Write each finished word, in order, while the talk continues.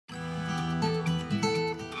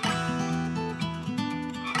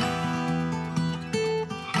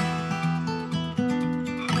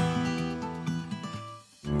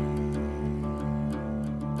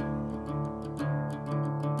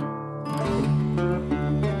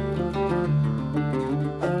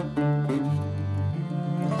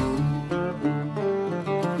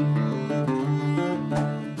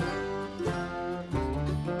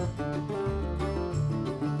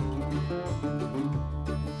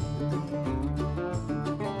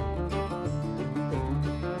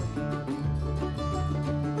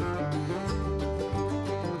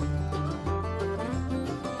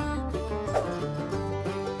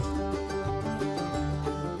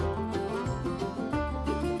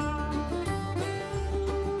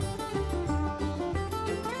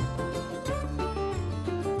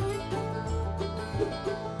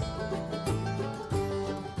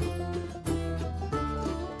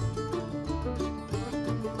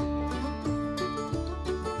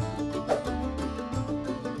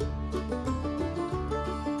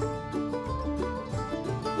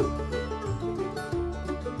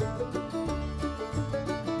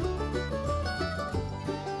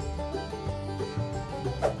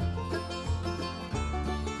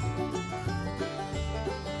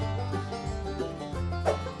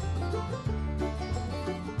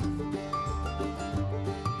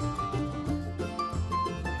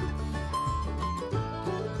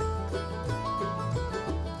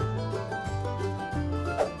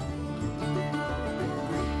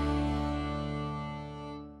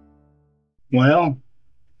Well,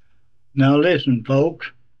 now listen, folks.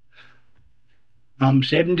 I'm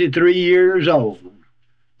 73 years old.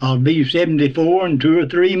 I'll be 74 in 2 or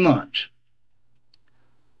 3 months.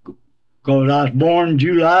 Because I was born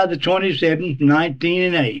July the 27th,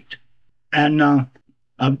 1908. And,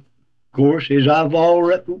 of course, as I've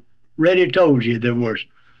already told you, there was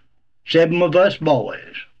 7 of us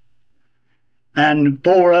boys. And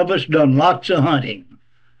 4 of us done lots of hunting.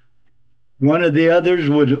 One of the others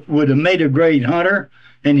would have made a great hunter,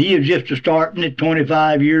 and he was just starting at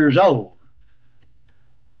 25 years old.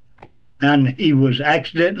 And he was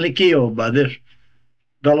accidentally killed by this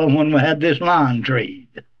fellow when we had this lion trade.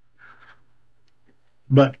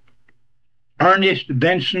 But Ernest,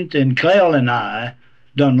 Vincent, and Clell and I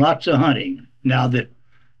done lots of hunting. Now the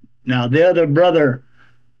other brother,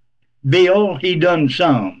 Bill, he done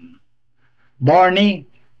some. Barney,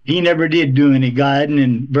 he never did do any guiding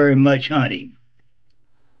and very much hunting.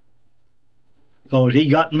 Because he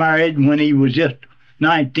got married when he was just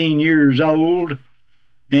 19 years old,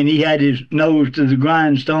 and he had his nose to the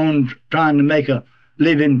grindstone trying to make a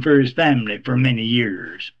living for his family for many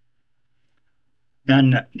years.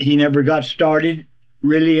 And he never got started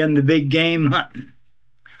really in the big game hunting.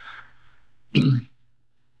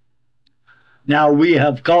 Now we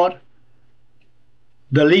have caught,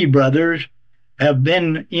 the Lee brothers have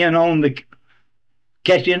been in on the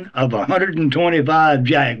catching of 125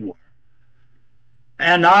 jaguar.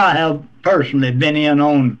 And I have personally been in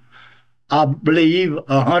on, I believe,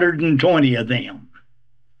 120 of them.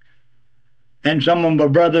 And some of my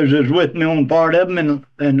brothers was with me on part of them,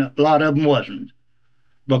 and a lot of them wasn't.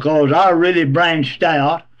 Because I really branched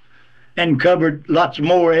out and covered lots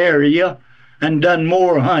more area and done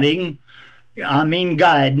more hunting, I mean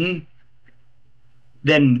guiding,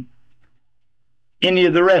 than any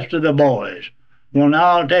of the rest of the boys. Well,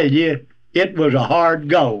 now I'll tell you, it was a hard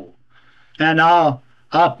go. And I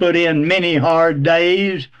put in many hard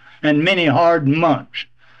days and many hard months.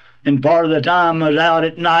 And part of the time I was out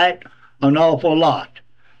at night an awful lot.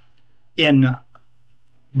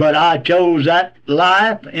 But I chose that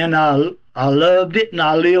life, and I loved it, and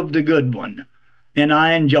I lived a good one. And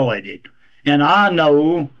I enjoyed it. And I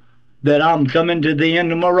know that I'm coming to the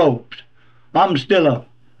end of my ropes. I'm still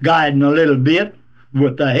guiding a little bit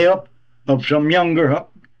with the help of some younger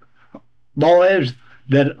boys,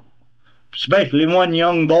 that, especially one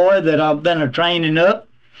young boy that I've been training up,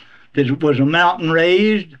 that was a mountain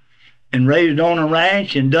raised and raised on a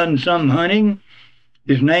ranch and done some hunting.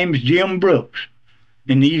 His name's Jim Brooks,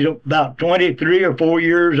 and he's about 23 or 4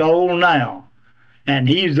 years old now. And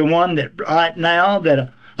he's the one that right now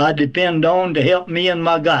that I depend on to help me in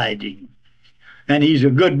my guiding. And he's a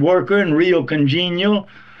good worker and real congenial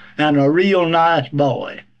and a real nice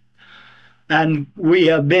boy. And we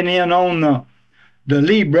have been in on the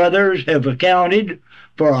Lee brothers have accounted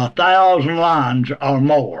for 1,000 lions or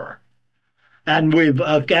more. And we've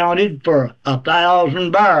accounted for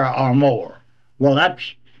 1,000 bear or more. Well,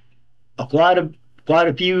 that's quite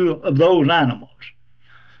a few of those animals.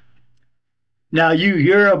 Now you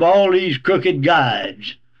hear of all these crooked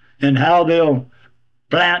guides and how they'll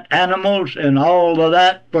plant animals and all of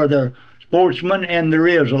that for their sportsmen, and there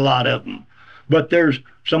is a lot of them. But there's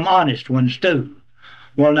some honest ones too.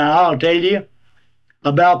 Well, now I'll tell you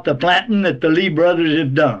about the planting that the Lee brothers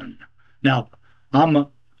have done. Now, I'm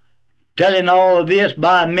telling all of this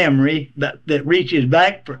by memory that reaches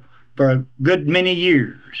back for a good many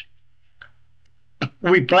years.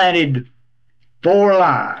 We planted 4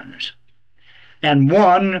 lines, and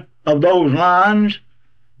one of those lines,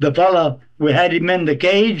 the fella, we had him in the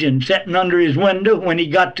cage and sitting under his window when he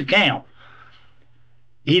got to camp.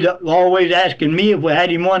 He'd always asking me if we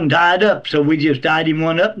had him one tied up, so we just tied him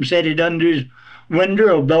one up and set it under his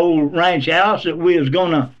window of the old ranch house that we was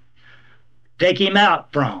going to take him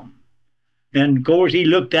out from. And of course he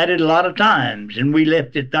looked at it a lot of times, and we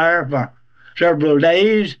left it there for several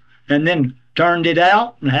days and then turned it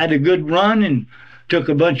out and had a good run and took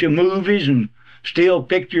a bunch of movies and still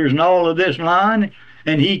pictures and all of this line,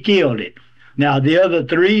 and he killed it. Now the other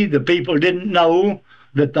 3, the people didn't know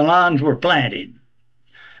that the lines were planted.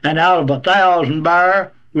 And out of 1,000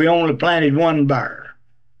 bear, we only planted 1 bear.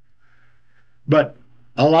 But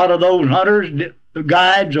a lot of those hunters, the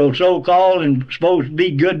guides, or so-called and supposed to be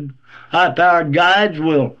good, high-powered guides,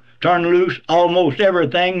 will turn loose almost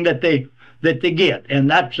everything that they get. And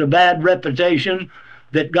that's a bad reputation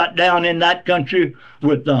that got down in that country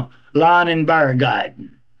with the lion and bear guiding.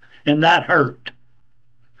 And that hurt.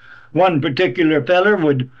 One particular feller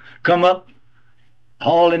would come up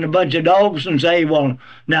hauling a bunch of dogs and say, well,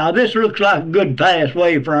 now this looks like a good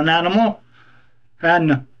pathway for an animal,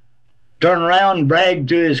 and turn around and brag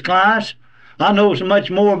to his clients I know so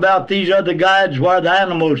much more about these other guides where the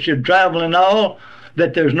animals should travel and all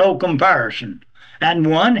that there's no comparison. And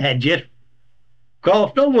one had just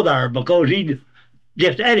crossed over there because he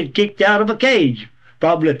just had it kicked out of a cage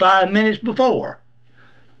probably 5 minutes before.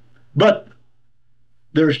 But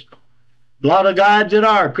there's a lot of guides that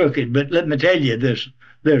are crooked, but let me tell you,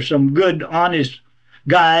 there's some good, honest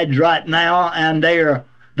guides right now, and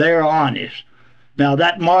they're honest. Now,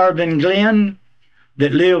 that Marvin Glenn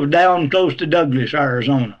that lives down close to Douglas,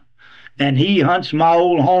 Arizona, and he hunts my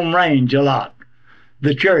old home range a lot,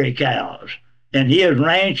 the Cherry Cows. And his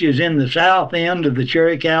ranch is in the south end of the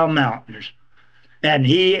Cherry Cow Mountains. And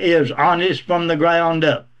he is honest from the ground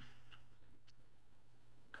up.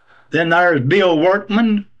 Then there's Bill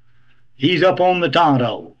Workman. He's up on the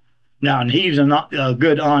Tonto. Now, and he's a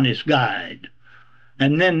good, honest guide.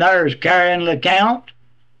 And then there's Karen LeCount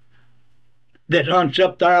that hunts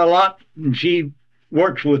up there a lot, and she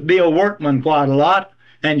works with Bill Workman quite a lot,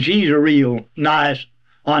 and she's a real nice,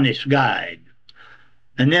 honest guide.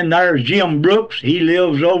 And then there's Jim Brooks. He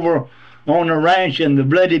lives over on a ranch in the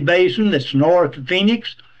Bloody Basin that's north of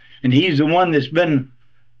Phoenix, and he's the one that's been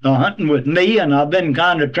hunting with me, and I've been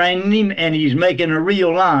kind of training him, and he's making a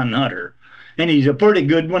real line hunter. And he's a pretty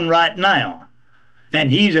good one right now.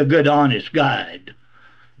 And he's a good, honest guide.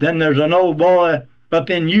 Then there's an old boy up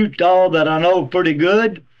in Utah that I know pretty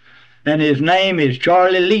good, and his name is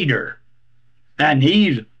Charlie Leader. And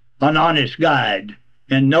he's an honest guide,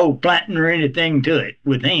 and no planting or anything to it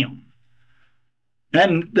with him.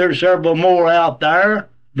 And there's several more out there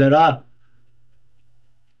that I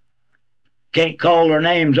can't call their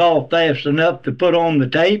names off fast enough to put on the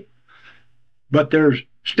tape, but there's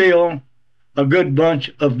still a good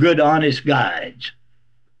bunch of good, honest guides.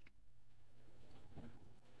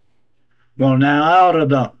 Well, now, out of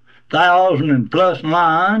the 1,000+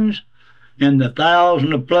 lions and the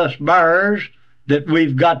 1,000+ bears that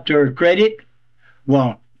we've got to our credit,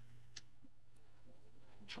 well,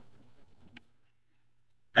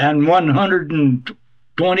 and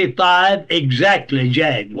 125 exactly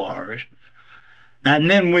jaguars. And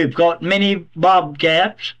then we've got many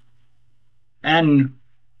bobcats and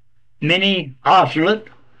many ocelot.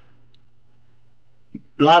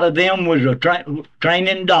 A lot of them was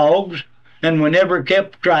training dogs, and we never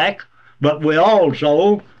kept track, but we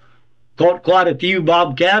also caught quite a few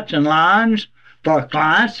bobcats and lions for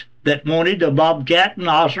clients that wanted a bobcat and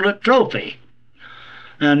ocelot trophy.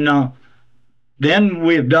 And then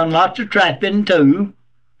we've done lots of trapping too,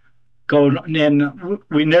 because then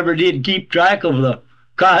we never did keep track of the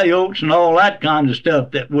coyotes and all that kind of stuff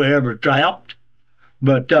that we ever trapped,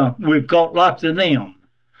 but we've caught lots of them.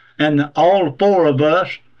 And all four of us,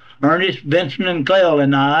 Ernest, Vincent, and Clell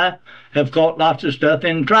and I, have caught lots of stuff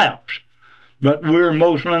in traps. But we're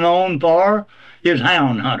mostly known for is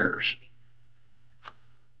hound hunters.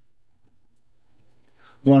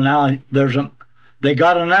 Well, now, they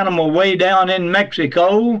got an animal way down in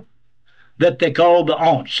Mexico that they call the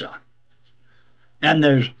onça. And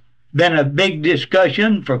there's been a big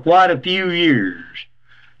discussion for quite a few years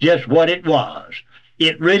just what it was.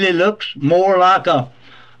 It really looks more like a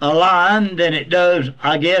lion than it does,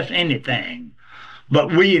 I guess, anything.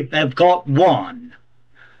 But we have caught one.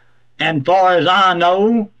 And far as I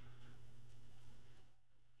know,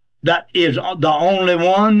 that is the only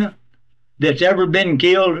one that's ever been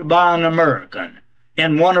killed by an American.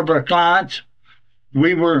 And one of our clients,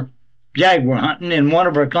 we were jaguar hunting, and one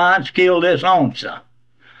of our clients killed this onça.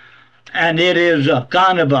 And it is a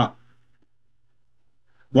kind of a,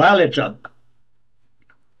 well, it's a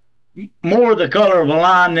more the color of a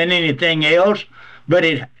lion than anything else, but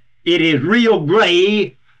it is real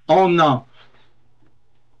gray on the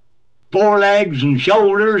forelegs and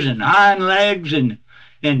shoulders and hind legs, and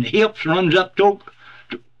hips runs up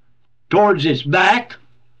towards its back.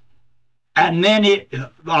 And then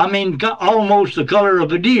almost the color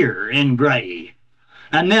of a deer in gray.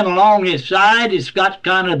 And then along its side, it's got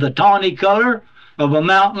kind of the tawny color of a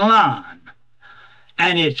mountain lion.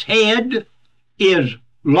 And its head is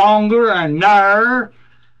longer and narrower,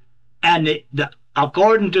 and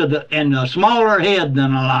according to a smaller head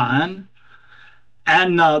than a lion.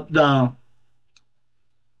 And the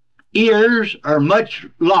ears are much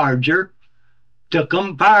larger to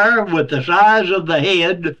compare with the size of the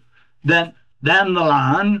head than the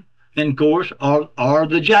lion, and of course, or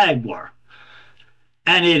the jaguar.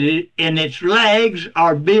 And its legs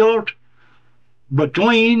are built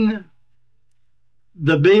between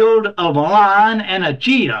the build of a lion and a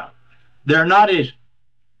cheetah. They're not as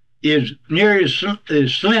near as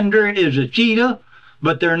slender as a cheetah,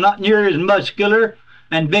 but they're not near as muscular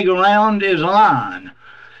and big around as a lion.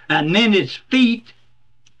 And then its feet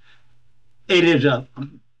It is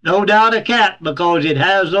no doubt a cat because it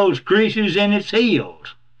has those creases in its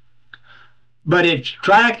heels. But its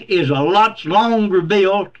track is a lot longer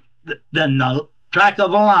built than the track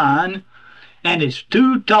of a lion, and its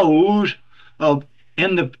two toes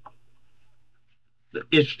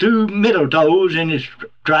its two middle toes in its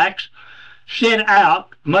tracks sit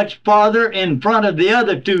out much farther in front of the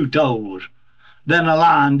other two toes than a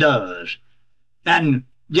lion does. And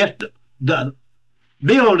just the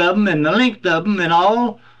build of them and the length of them and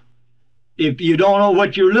all, if you don't know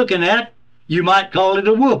what you're looking at, you might call it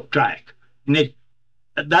a wolf track. And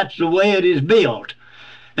that's the way it is built.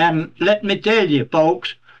 And let me tell you,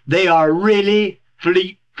 folks, they are really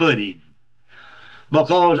fleet-footed,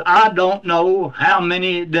 because I don't know how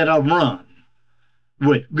many that I've run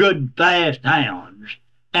with good, fast hounds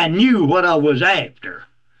and knew what I was after.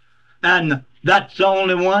 And that's the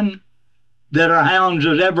only one that our hounds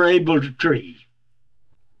was ever able to tree.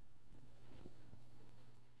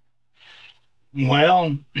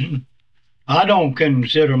 Well, I don't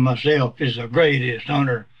consider myself as the greatest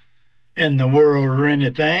hunter in the world or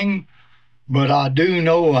anything, but I do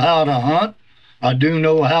know how to hunt, I do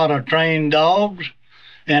know how to train dogs,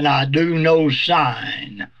 and I do know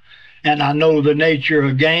sign. And I know the nature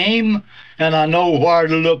of game, and I know where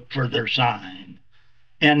to look for their sign.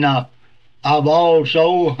 And I've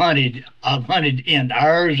also hunted. I've hunted in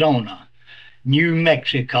Arizona, New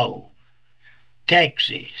Mexico,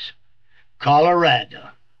 Texas, Colorado,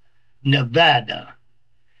 Nevada,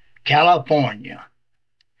 California,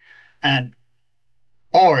 and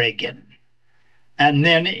Oregon. And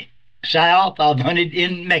then south, I've hunted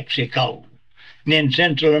in Mexico. And in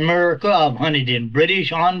Central America, I've hunted in British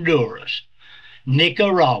Honduras,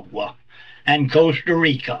 Nicaragua, and Costa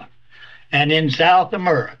Rica. And in South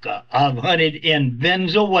America, I've hunted in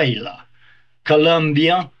Venezuela,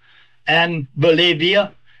 Colombia, and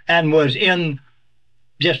Bolivia, and was in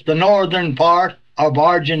just the northern part of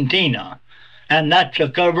Argentina. And that's a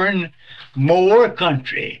covering more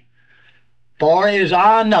country, far as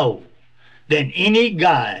I know, than any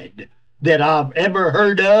guide that I've ever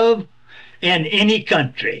heard of in any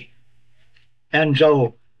country. And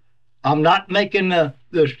so I'm not making the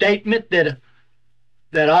statement that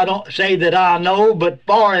I don't say that I know, but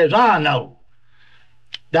far as I know,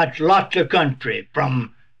 that's lots of country,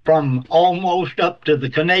 from almost up to the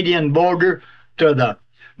Canadian border to the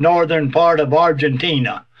northern part of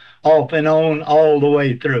Argentina, off and on all the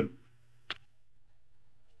way through.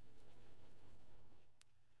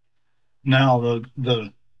 Now,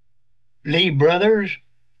 the Lee brothers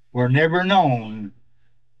were never known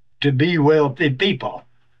to be wealthy people.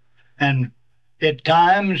 And at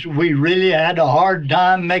times we really had a hard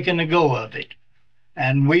time making a go of it.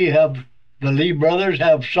 And the Lee brothers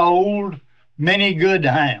have sold many good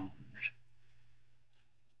hounds.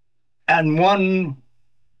 And one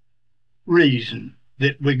reason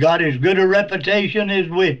that we got as good a reputation as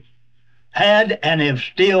we had and have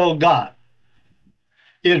still got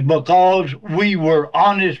is because we were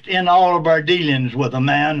honest in all of our dealings with a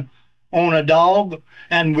man on a dog,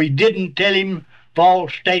 and we didn't tell him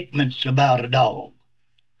false statements about a dog.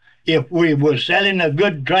 If we were selling a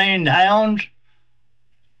good trained hounds,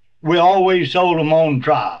 we always sold them on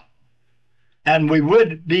trial. And we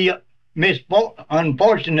would be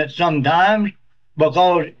unfortunate sometimes,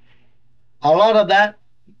 because a lot of that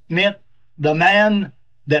meant the man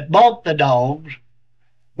that bought the dogs,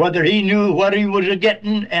 whether he knew what he was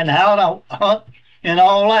getting and how to hunt and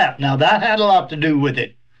all that. Now, that had a lot to do with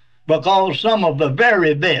it, because some of the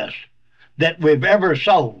very best that we've ever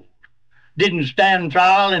sold didn't stand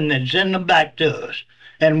trial, and they'd send them back to us.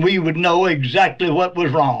 And we would know exactly what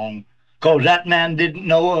was wrong, because that man didn't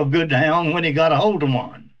know a good hound when he got a hold of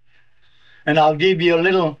one. And I'll give you a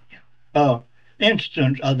little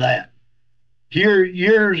instance of that. Here,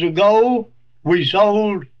 years ago, we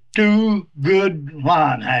sold 2 good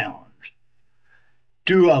line hounds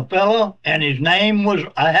to a fellow, and his name was,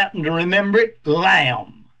 I happen to remember it,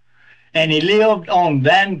 Lamb. And he lived on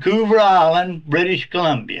Vancouver Island, British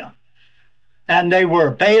Columbia. And they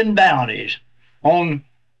were paying bounties on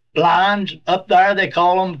lines up there. They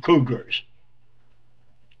call them cougars.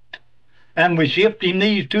 And we shipped him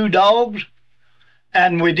these 2 dogs,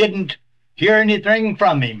 and we didn't hear anything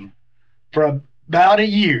from him for about a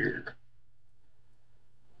year.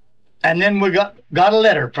 And then we got a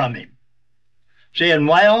letter from him saying,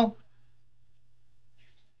 well,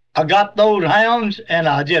 I got those hounds, and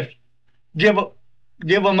I just give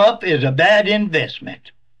them up as a bad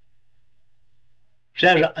investment.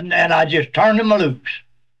 Says, and I just turned them loose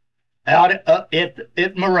out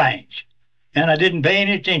at my ranch, and I didn't pay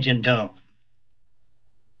any attention to them.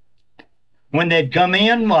 When they'd come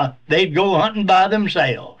in, well, they'd go hunting by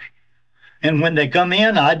themselves. And when they come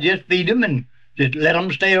in, I'd just feed them and just let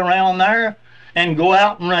them stay around there and go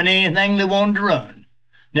out and run anything they wanted to run.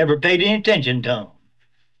 Never paid any attention to them.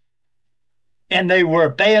 And they were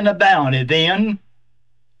paying a bounty then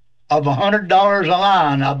of $100 a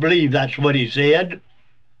line, I believe that's what he said,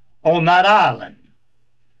 on that island.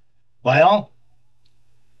 Well,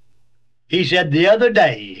 he said the other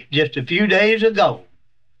day, just a few days ago,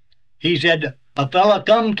 he said, a fella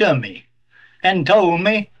come to me and told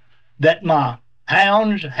me that my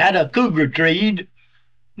hounds had a cougar treed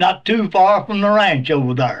not too far from the ranch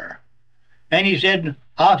over there. And he said,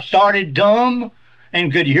 I started to 'em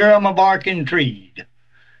and could hear 'em a barking treed.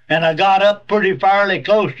 And I got up pretty fairly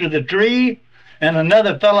close to the tree, and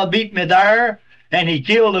another fella beat me there, and he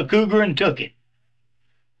killed the cougar and took it.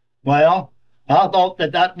 Well, I thought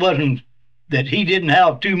that wasn't, that he didn't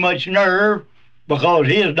have too much nerve, because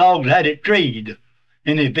his dogs had it treed.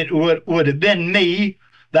 And if it would have been me,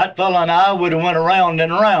 that fella and I would have went around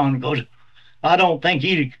and around, because I don't think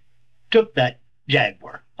he'd took that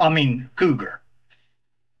cougar.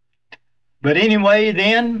 But anyway,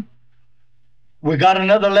 then we got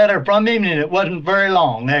another letter from him, and it wasn't very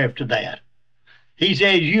long after that. He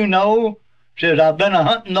says, says, I've been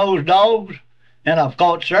hunting those dogs, and I've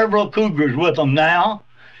caught several cougars with them now.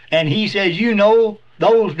 And he says,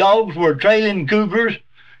 those dogs were trailing cougars,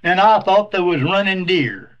 and I thought they was running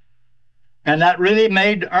deer. And that really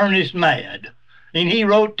made Ernest mad. And he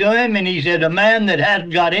wrote to him, and he said, a man that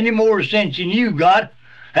hasn't got any more sense than you got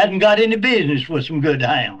hasn't got any business with some good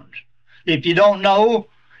hounds. If you don't know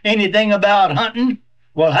anything about hunting,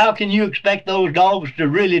 well, how can you expect those dogs to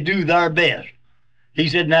really do their best? He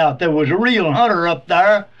said, now, if there was a real hunter up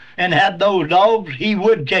there and had those dogs, he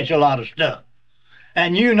would catch a lot of stuff.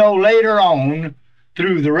 And later on,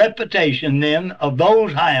 through the reputation then of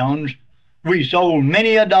those hounds, we sold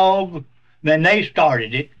many a dog when they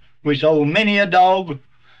started it. We sold many a dog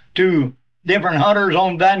to different hunters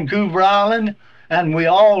on Vancouver Island, and we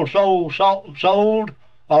also sold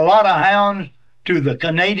a lot of hounds to the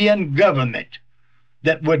Canadian government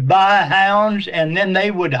that would buy hounds, and then they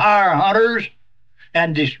would hire hunters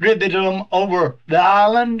and distribute them over the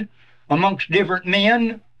island amongst different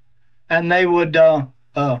men, and they would, the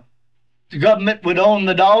government would own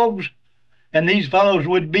the dogs, and these fellows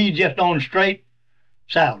would be just on straight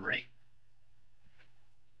salary.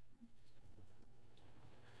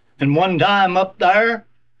 And one time up there,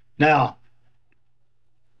 now,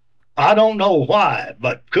 I don't know why,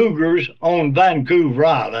 but cougars on Vancouver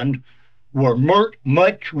Island were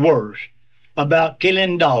much worse about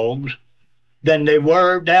killing dogs than they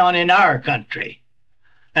were down in our country.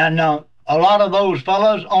 And a lot of those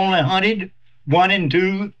fellows only hunted 1 and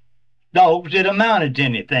 2 dogs that amounted to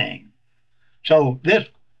anything. So this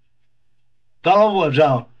fellow was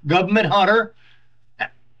a government hunter,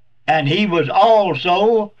 and he was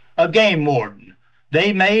also a game warden.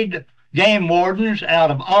 They made game wardens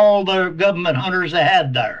out of all the government hunters they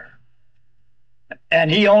had there.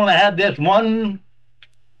 And he only had this one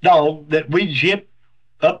dog that we'd shipped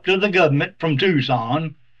up to the government from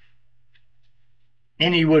Tucson.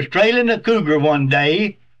 And he was trailing a cougar one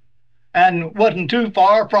day and wasn't too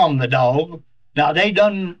far from the dog. Now, they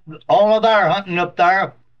done all of their hunting up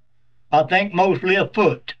there, I think mostly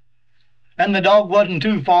afoot. And the dog wasn't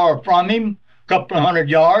too far from him, a couple of 100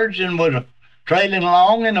 yards, and was trailing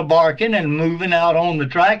along and barking and moving out on the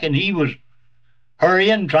track, and he was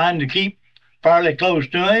hurrying, trying to keep fairly close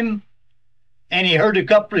to him, and he heard a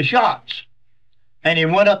couple of shots. And he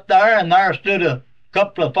went up there, and there stood a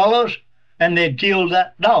couple of fellows, and they'd killed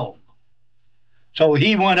that dog. So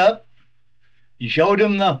he went up, he showed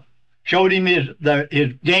him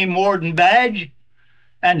his game warden badge,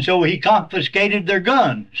 and so he confiscated their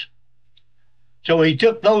guns. So he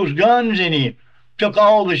took those guns and he took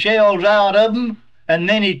all the shells out of them, and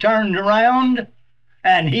then he turned around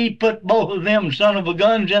and he put both of them son of a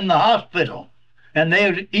guns in the hospital. And they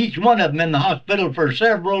was each one of them in the hospital for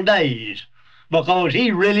several days because he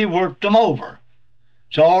really worked them over.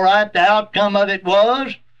 So all right, the outcome of it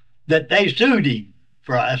was that they sued him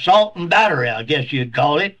for assault and battery, I guess you'd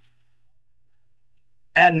call it.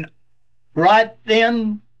 And right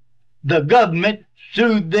then, the government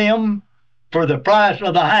sued them for the price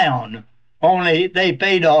of the hound, only they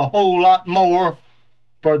paid a whole lot more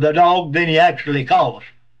for the dog than he actually cost.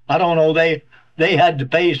 I don't know, they had to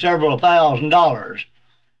pay several $1,000s.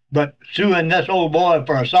 But suing this old boy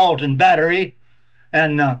for assault and battery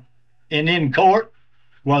and in court,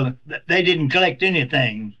 well, they didn't collect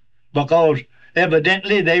anything because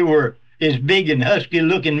evidently they were as big and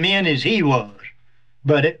husky-looking men as he was.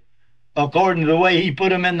 But according to the way he put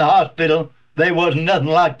them in the hospital, they wasn't nothing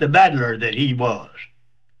like the battler that he was.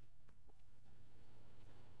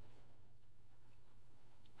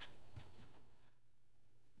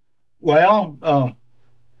 Well,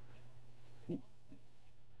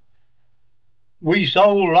 we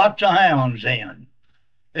sold lots of hounds then.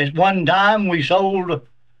 At one time, we sold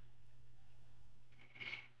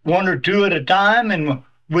one or two at a time, and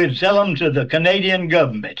we'd sell them to the Canadian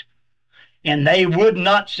government. And they would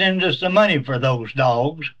not send us the money for those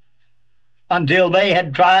dogs until they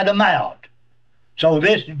had tried them out. So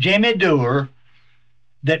this Jimmy Dewar,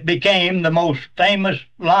 that became the most famous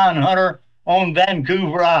lion hunter on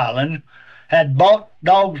Vancouver Island, had bought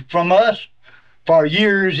dogs from us for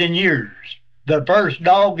years and years. The first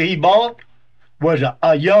dog he bought was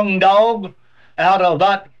a young dog out of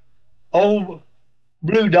that old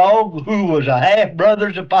blue dog who was a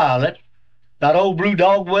half-brother's a pilot. That old blue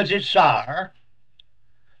dog was his sire.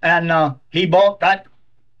 And he bought that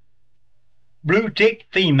blue tick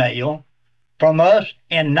female from us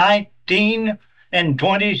in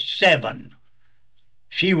 1927.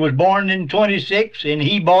 She was born in 26, and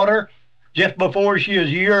he bought her just before she was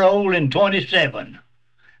a year old in 27.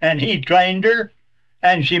 And he trained her,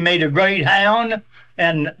 and she made a great hound,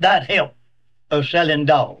 and that helped us selling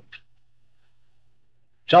dogs.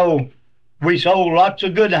 So we sold lots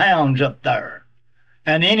of good hounds up there.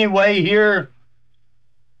 And anyway, here,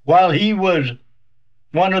 while he was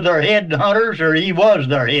one of their head hunters, or he was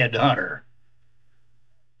their head hunter,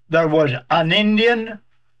 there was an Indian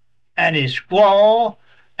and his squaw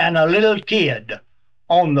and a little kid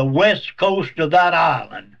on the west coast of that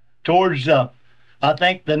island, towards I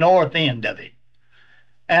think the north end of it.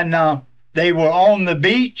 And they were on the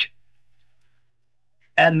beach,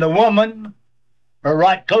 and the woman, or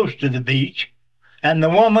right close to the beach, and the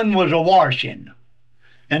woman was a washing.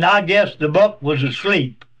 And I guess the buck was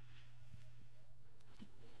asleep.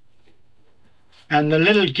 And the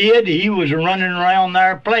little kid, he was running around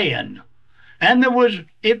there playing. And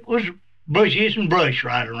it was bushes and brush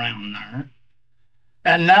right around there.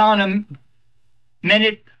 And now in a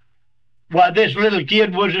minute, why, this little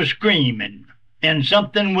kid was a-screaming, and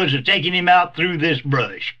something was taking him out through this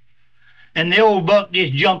brush. And the old buck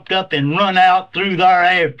just jumped up and run out through there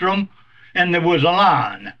after him, and there was a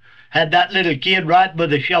lion. Had that little kid right by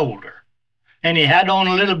the shoulder. And he had on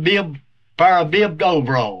a little pair of bibbed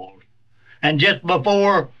overalls. And just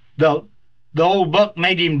before the old buck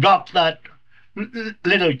made him drop that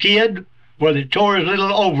little kid, well, it tore his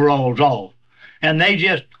little overalls off. And they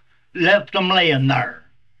just left him laying there.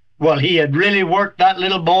 Well, he had really worked that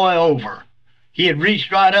little boy over. He had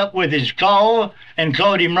reached right up with his claw and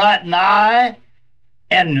clawed him right in the eye,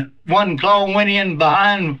 and one claw went in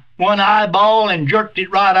behind one eyeball and jerked it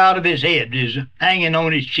right out of his head, is hanging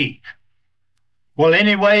on his cheek. Well,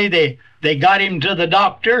 anyway, they got him to the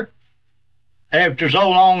doctor after so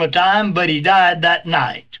long a time, but he died that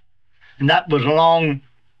night. And that was along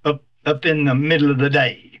up in the middle of the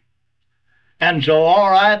day. And so,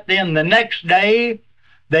 all right, then the next day,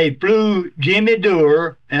 they flew Jimmy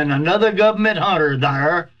Dewar and another government hunter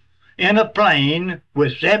there in a plane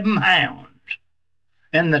with 7 hounds.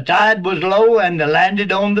 And the tide was low, and they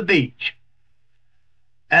landed on the beach.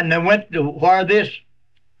 And they went to where this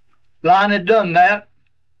line had done that,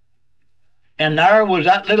 and there was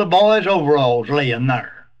that little boy's overalls laying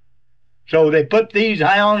there. So they put these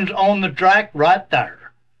hounds on the track right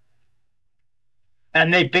there.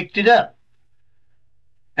 And they picked it up.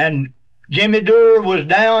 And Jimmy Dewar was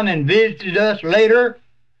down and visited us later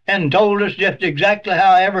and told us just exactly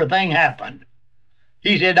how everything happened.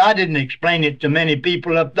 He said, I didn't explain it to many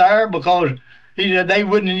people up there because, he said, they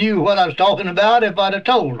wouldn't have knew what I was talking about if I'd have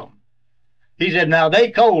told them. He said, now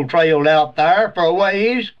they cold trailed out there for a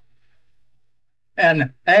ways,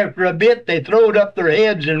 and after a bit they throwed up their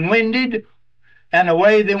heads and winded, and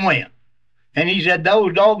away they went. And he said,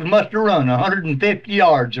 those dogs must have run 150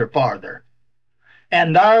 yards or farther.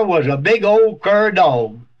 And there was a big old cur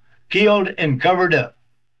dog killed and covered up.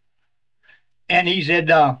 And he said,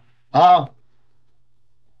 got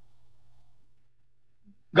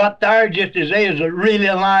there just as they was really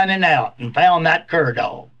lining out and found that cur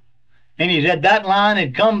dog. And he said that lion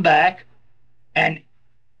had come back and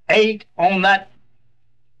ate on that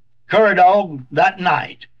cur dog that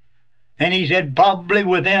night. And he said probably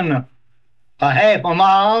within a half a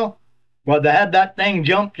mile, well, they had that thing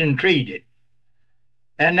jumped and treated.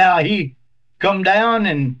 And now he come down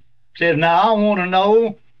and says, now I want to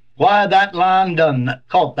know why that lion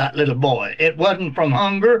caught that little boy. It wasn't from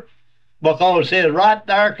hunger, because it says right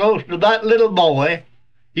there close to that little boy,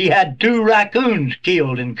 he had 2 raccoons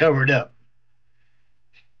killed and covered up.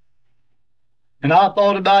 And I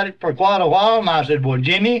thought about it for quite a while, and I said, well,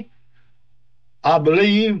 Jimmy, I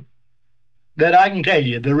believe that I can tell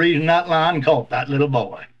you the reason that lion caught that little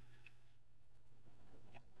boy.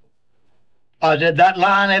 I said that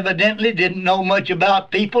lion evidently didn't know much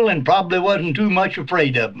about people and probably wasn't too much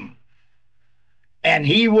afraid of them. And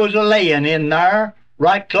he was a-laying in there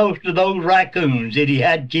right close to those raccoons that he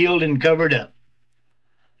had killed and covered up.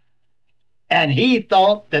 And he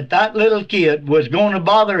thought that that little kid was going to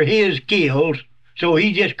bother his kills, so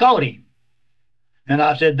he just caught him. And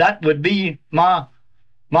I said that would be my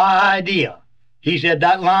idea. He said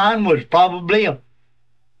that lion was probably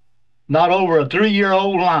not over a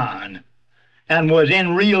 3-year-old lion, and was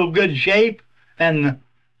in real good shape and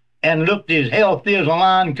looked as healthy as a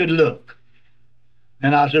lion could look.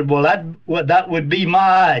 And I said, well, that would be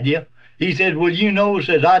my idea. He said, well, you know,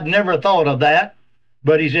 says, I'd never thought of that.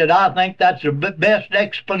 But he said, I think that's the best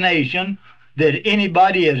explanation that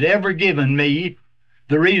anybody has ever given me.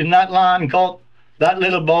 The reason that lion caught that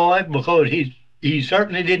little boy, because he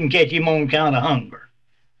certainly didn't catch him on account of hunger.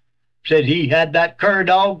 Said he had that cur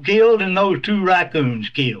dog killed and those 2 raccoons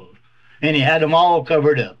killed. And he had them all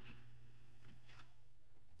covered up.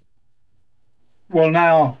 Well,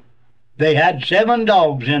 now, they had 7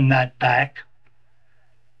 dogs in that pack,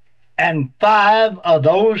 and 5 of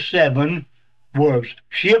those 7 were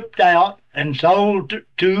shipped out and sold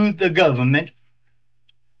to the government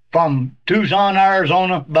from Tucson,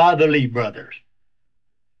 Arizona by the Lee brothers.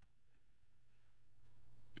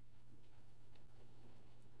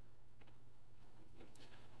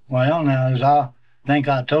 Well, now, as I think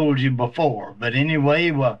I told you before, but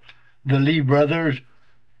anyway, well, the Lee brothers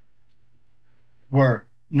were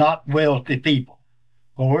not wealthy people.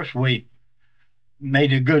 Of course, we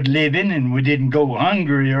made a good living and we didn't go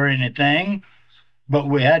hungry or anything, but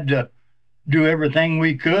we had to do everything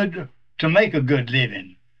we could to make a good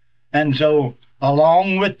living. And so,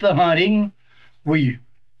 along with the hunting, we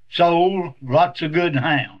sold lots of good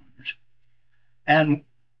hounds. And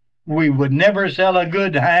we would never sell a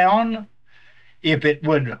good hound if it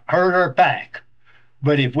would hurt our pack.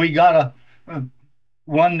 But if we got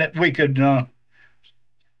one that we could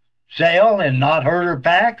sell and not hurt our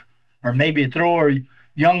pack, or maybe throw a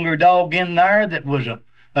younger dog in there that was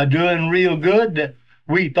doing real good that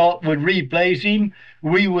we thought would replace him,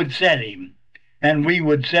 we would sell him. And we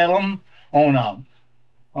would sell him on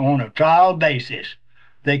a trial basis.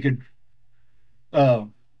 They could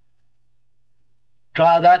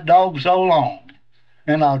try that dog so long.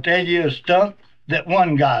 And I'll tell you a stunt that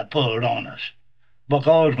one guy pulled on us.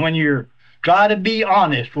 Because when you try to be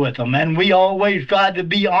honest with them, and we always tried to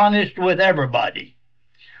be honest with everybody,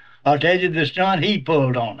 I'll tell you the stunt he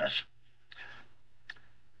pulled on us.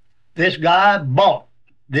 This guy bought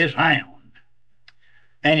this hound.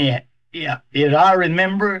 And as I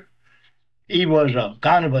remember, he was a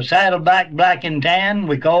kind of a saddleback, black and tan.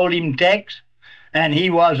 We called him Tex, and he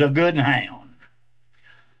was a good hound.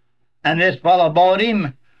 And this fellow bought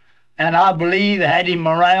him, and I believe had him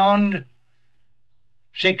around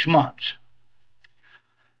 6 months.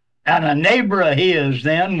 And a neighbor of his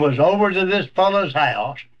then was over to this fellow's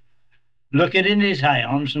house, looking at his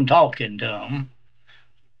hounds and talking to them.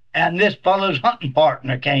 And this fellow's hunting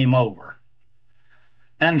partner came over.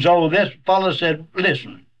 And so this fellow said,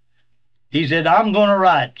 listen, he said, I'm going to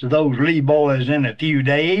write to those Lee boys in a few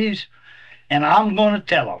days, and I'm going to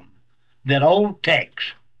tell them that old Tex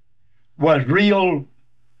was real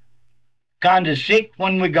kind of sick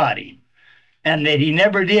when we got him, and that he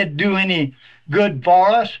never did do any good for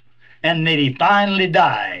us, and that he finally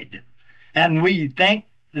died. And we think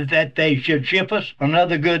that they should ship us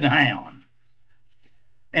another good hound.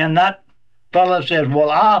 And that fellow says, well,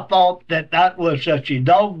 I thought that was such a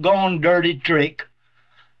doggone dirty trick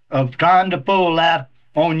of trying to pull that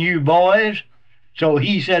on you boys. So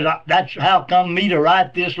he said, that's how come me to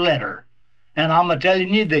write this letter. And I'm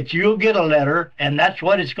telling you that you'll get a letter, and that's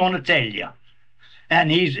what it's going to tell you.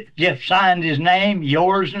 And he's just signed his name,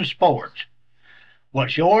 Yours in Sports. Well,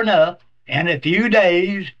 sure enough, in a few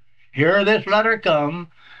days, here this letter come,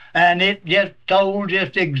 and it just told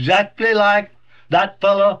just exactly like that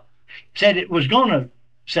fellow said it was going to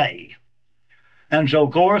say. And so,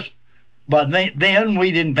 of course, but then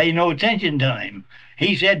we didn't pay no attention to him.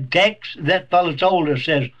 He said, Tex, that fellow told us,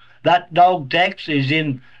 says, that dog Tex is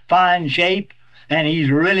in fine shape, and he's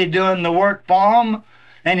really doing the work for them,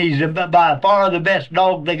 and he's by far the best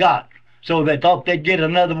dog they got. So they thought they'd get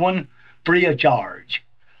another one free of charge.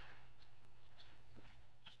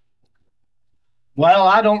 Well,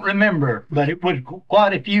 I don't remember, but it was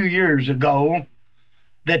quite a few years ago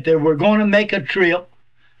that they were going to make a trip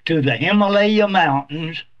to the Himalayan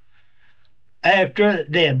mountains after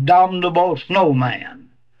the Abominable Snowman.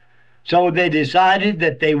 So they decided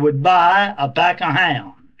that they would buy a pack of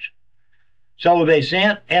hounds. So they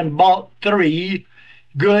sent and bought 3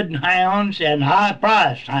 good hounds and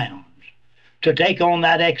high-priced hounds to take on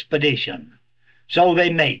that expedition. So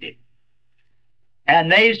they made it.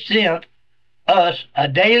 And they sent us a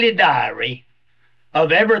daily diary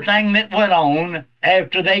of everything that went on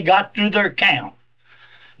after they got through their count.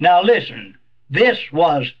 Now listen, this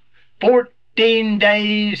was 14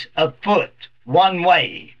 days afoot, one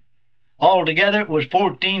way. Altogether, it was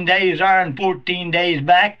 14 days there and 14 days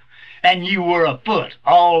back, and you were afoot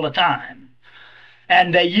all the time.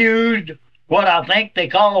 And they used what I think they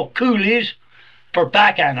call coolies for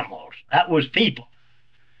pack animals. That was people.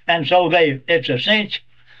 And so it's a cinch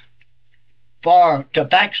to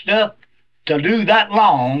pack stuff, to do that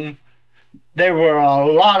long. There were a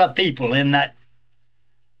lot of people in that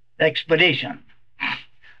expedition.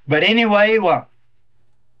 But anyway, well,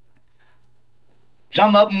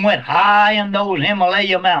 some of them went high in those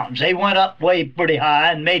Himalayan mountains. They went up way pretty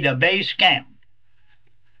high and made a base camp.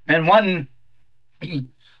 And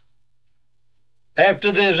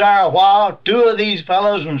after this a while, 2 of these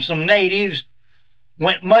fellows and some natives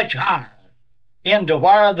went much higher into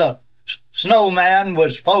where the snowman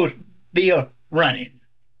was supposed to be running.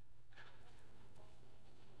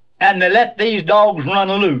 And they let these dogs run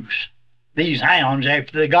loose, these hounds.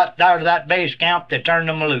 After they got out of that base camp, they turned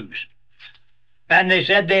them loose. And they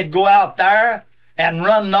said they'd go out there and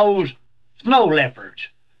run those snow leopards.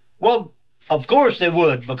 Well, of course they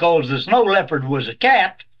would, because the snow leopard was a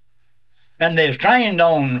cat, and they was trained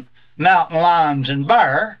on mountain lions and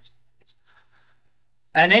bear.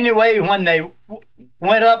 And anyway, when they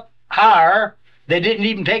went up higher, they didn't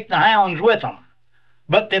even take the hounds with them.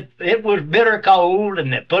 But it was bitter cold,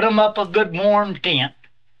 and they put them up a good warm tent.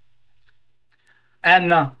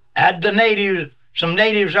 And had some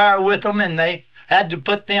natives there with them, and they had to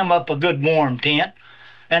put them up a good warm tent.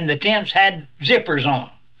 And the tents had zippers on them.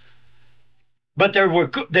 But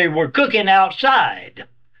they were cooking outside,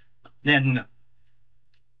 then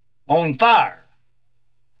on fire.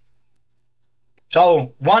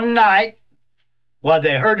 So one night, well,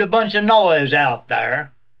 they heard a bunch of noise out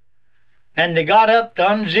there, and they got up to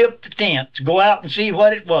unzip the tent to go out and see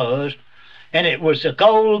what it was. And it was so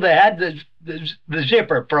cold they had the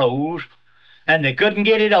zipper froze, and they couldn't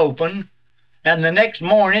get it open. And the next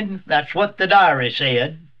morning, that's what the diary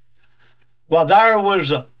said. Well, there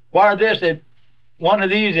was one of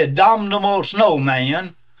these Abominable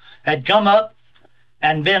Snowman had come up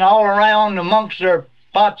and been all around amongst their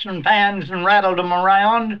pots and pans and rattled them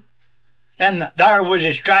around, and there was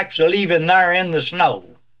his tracks of leaving there in the snow.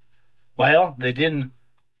 Well, they didn't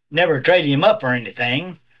never trade him up or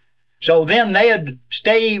anything, so then they'd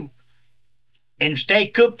stay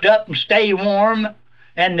cooped up and stay warm,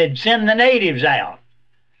 and they'd send the natives out.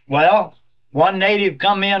 Well, one native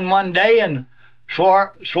come in one day and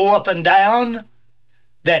swore up and down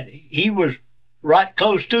that he was right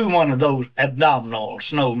close to one of those Abominable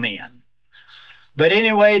Snowmen. But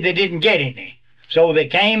anyway, they didn't get any, so they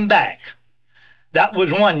came back. That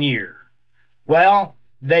was 1 year. Well,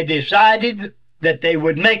 they decided that they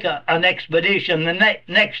would make an expedition the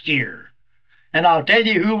next year. And I'll tell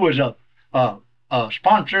you who was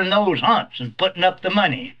sponsoring those hunts and putting up the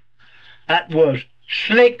money. That was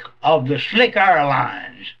Slick of the Slick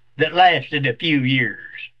Airlines that lasted a few years.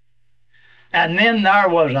 And then there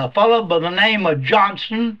was a fellow by the name of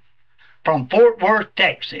Johnson from Fort Worth,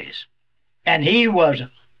 Texas. And he was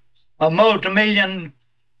a multimillionaire,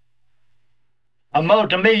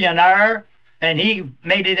 and he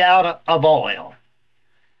made it out of oil.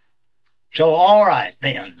 So, all right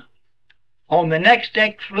then. On the next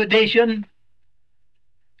expedition,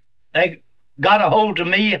 they got a hold of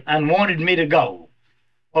me and wanted me to go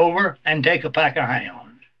over and take a pack of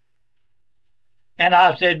hounds. And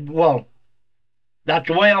I said, well, that's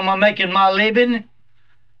the way I'm making my living,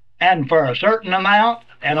 and for a certain amount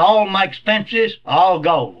and all my expenses, I'll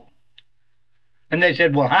go. And they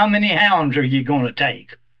said, well, how many hounds are you going to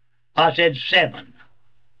take? I said, 7.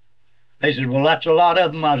 They said, well, that's a lot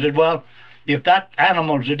of them. I said, well, if that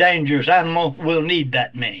animal's a dangerous animal, we'll need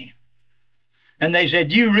that many. And they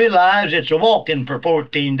said, you realize it's a walking for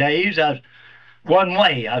 14 days one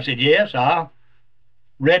way? I said, yes, I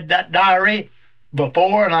read that diary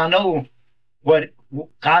before, and I know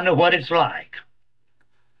kind of what it's like.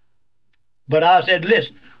 But I said,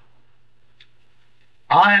 listen,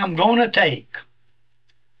 I am going to take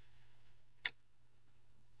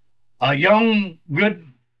a young, good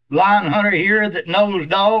lion hunter here that knows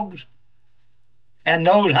dogs and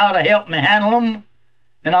knows how to help me handle them,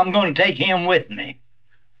 and I'm going to take him with me.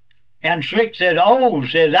 And Slick said, oh,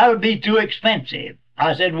 that would be too expensive.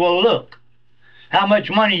 I said, well, look, how much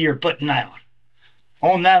money you're putting out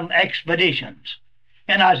on them expeditions.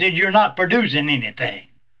 And I said, you're not producing anything.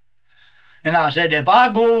 And I said, if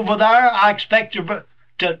I go over there, I expect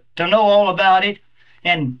to know all about it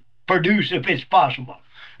and produce if it's possible.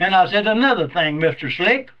 And I said, another thing, Mr.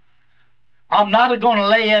 Slick, I'm not going to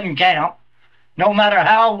lay in camp, no matter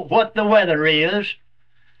what the weather is,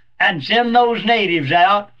 and send those natives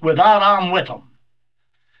out without I'm with them.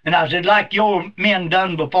 And I said, like your men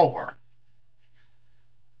done before.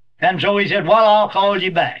 And so he said, well, I'll call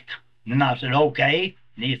you back. And I said, okay.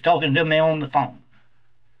 And he's talking to me on the phone.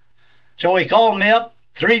 So he called me up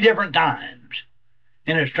 3 different times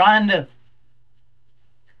and is trying to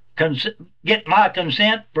get my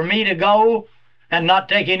consent for me to go and not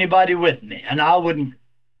take anybody with me. And I wouldn't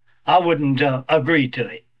agree to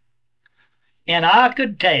it. And I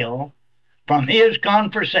could tell from his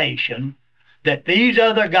conversation that these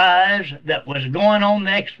other guys that was going on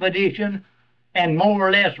the expedition and more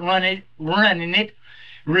or less running it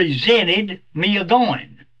resented me a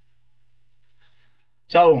going.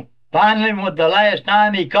 So finally, with the last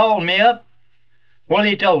time he called me up, well,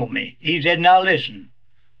 he told me, he said, now listen,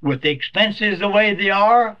 with the expenses the way they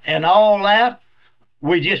are and all that,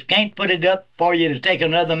 we just can't put it up for you to take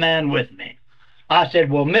another man with me. I said,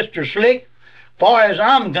 well, Mr. Slick, far as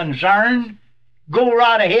I'm concerned, go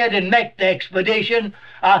right ahead and make the expedition.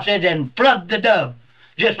 I said, and flood the dub,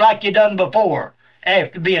 just like you done before,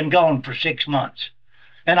 after being gone for 6 months.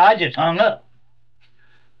 And I just hung up.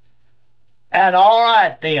 And all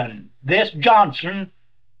right then, this Johnson,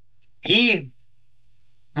 he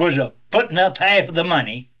was putting up half of the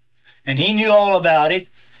money, and he knew all about it,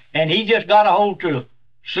 and he just got a hold to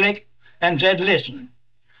Slick and said, listen,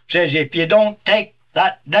 says, if you don't take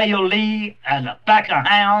that Dale Lee and a pack of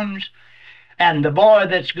hounds and the boy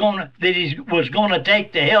that he was gonna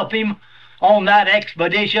take to help him on that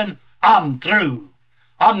expedition, I'm through.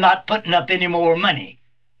 I'm not putting up any more money.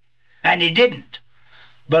 And he didn't.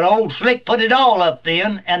 But old Slick put it all up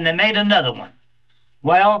then, and they made another one.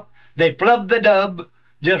 Well, they flubbed the dub,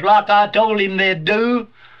 just like I told him they'd do,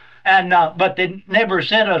 and but they never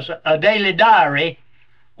sent us a daily diary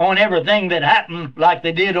on everything that happened like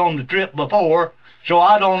they did on the trip before, so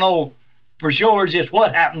I don't know for sure just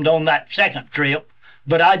what happened on that second trip,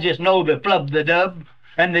 but I just know they flubbed the dub,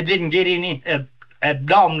 and they didn't get any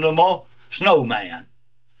Abominable Snowman.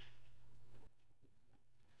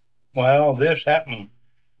 Well, this happened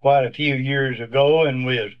quite a few years ago, and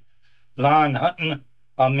we was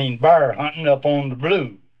bear hunting up on the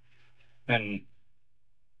Blue. And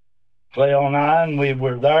Clay and I, and we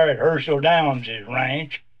were there at Herschel Downs'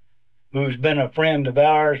 ranch, who's been a friend of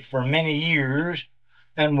ours for many years,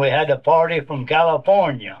 and we had a party from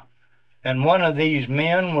California. And one of these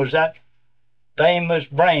men was that famous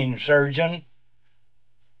brain surgeon,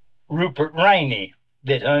 Rupert Rainey,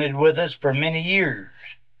 that hunted with us for many years.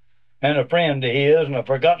 And a friend of his, and I've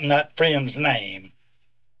forgotten that friend's name.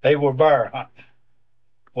 They were bear hunting.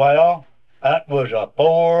 Well, that was a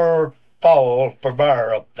poor fall for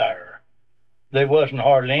bear up there. There wasn't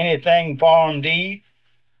hardly anything for them to eat,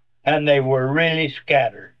 and they were really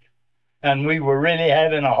scattered. And we were really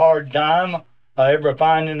having a hard time ever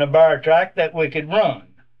finding a bear track that we could run.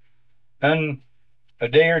 And a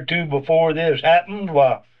day or two before this happened,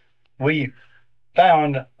 well, we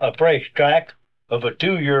found a fresh track of a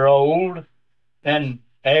 2-year-old, and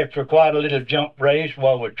after quite a little jump race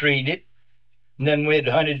while we treed it, and then we'd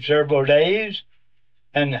hunted several days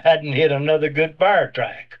and hadn't hit another good bear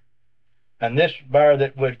track. And this bear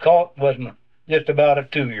that we'd caught wasn't just about a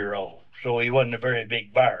 2-year-old, so he wasn't a very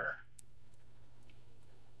big bear.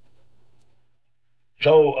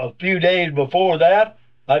 So a few days before that,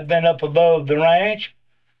 I'd been up above the ranch,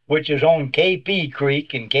 which is on KP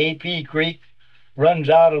Creek, and KP Creek runs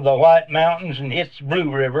out of the White Mountains and hits the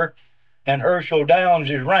Blue River, and Herschel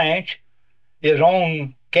Downs' ranch is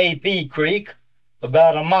on KP Creek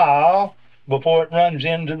about a mile before it runs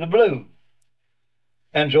into the Blue.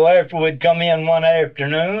 And so after we'd come in one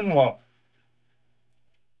afternoon, well,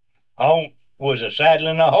 I was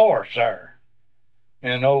saddling a horse there.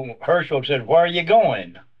 And old Herschel said, where are you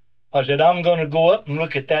going? I said, I'm going to go up and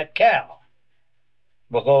look at that cow,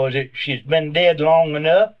 because she's been dead long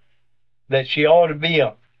enough that she ought to be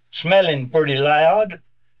smelling pretty loud.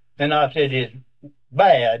 And I said, it's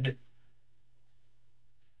bad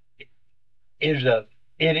as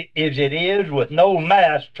it is with no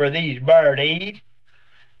mast for these bear to eat.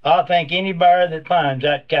 I think any bear that finds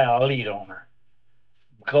that cow will eat on her,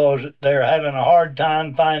 because they're having a hard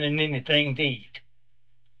time finding anything to eat.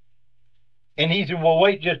 And he said, well,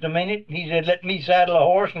 wait just a minute. He said, let me saddle a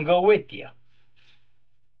horse and go with you.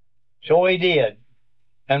 So he did.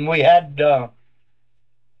 And we had a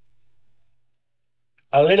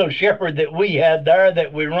little shepherd that we had there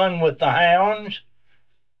that we run with the hounds,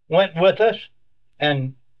 went with us,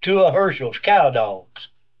 and two of Herschel's cow dogs.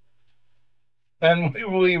 And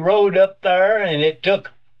we rode up there, and it took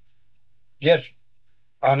just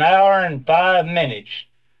an hour and 5 minutes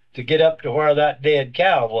to get up to where that dead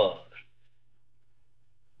cow was.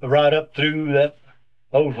 Right up through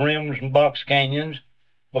those rims and box canyons,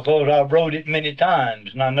 because I've rode it many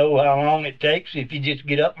times, and I know how long it takes if you just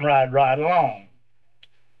get up and ride right along.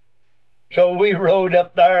 So we rode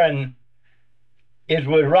up there, and as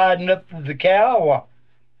we was riding up to the cow,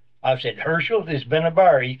 I said, Herschel, there's been a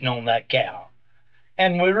bear eating on that cow.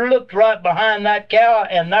 And we looked right behind that cow,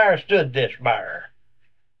 and there stood this bear,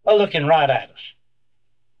 looking right at us.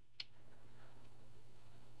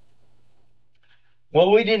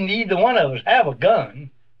 Well, we didn't either one of us have a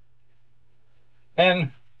gun,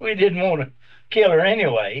 and we didn't want to kill her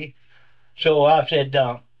anyway. So I said,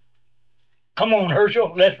 come on,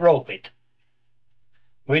 Herschel, let's rope it.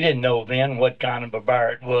 We didn't know then what kind of a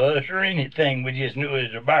bear it was or anything. We just knew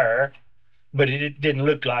it was a bear, but it didn't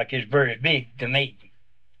look like it's very big to me.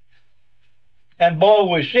 And boy,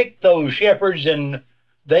 we sicked those shepherds, and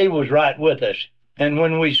they was right with us. And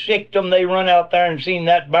when we sicked them, they run out there and seen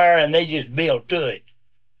that bear, and they just built to it.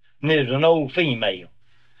 And it was an old female.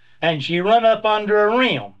 And she run up under a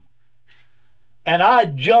rim. And I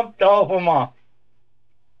jumped off of my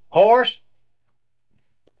horse,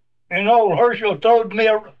 and old Herschel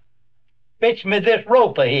fetched me this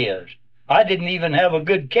rope of his. I didn't even have a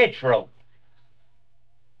good catch rope.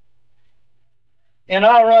 And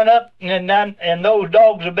I run up, and those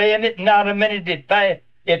dogs obeying it, and not a minute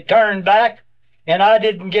it turned back, and I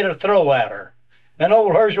didn't get a throw at her. And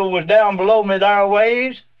old Herschel was down below me there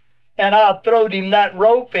ways, and I throwed him that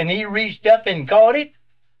rope, and he reached up and caught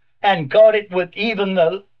it with even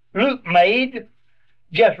the loop made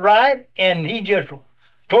just right, and he just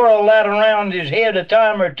twirled that around his head a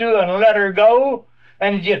time or two and let her go,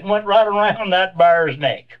 and it just went right around that bear's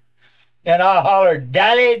neck. And I hollered,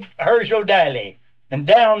 "Dally, Herschel, dally." And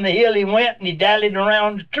down the hill he went, and he dallied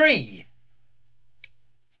around the tree.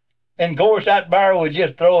 And of course that bear was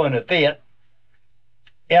just throwing a fit.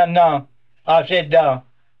 And I said,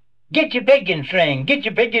 get your picking string,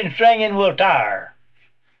 and we'll tie her.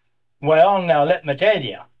 Well, now let me tell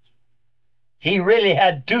you, he really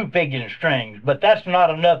had 2 picking strings, but that's not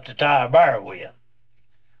enough to tie a bear with.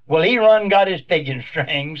 Well, he got his picking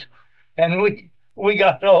strings, and we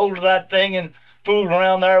got a hold of that thing and fooled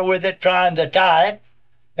around there with it, trying to tie it,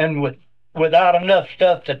 and without enough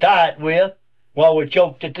stuff to tie it with, well, we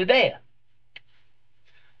choked it to death.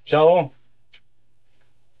 So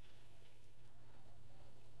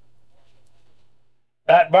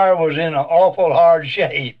that bear was in an awful hard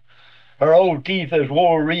shape. Her old teeth was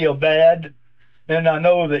wore real bad, and I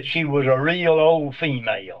know that she was a real old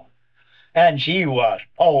female. And she was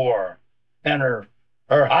poor, and her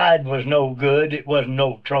hide was no good. It wasn't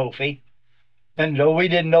no trophy. And so we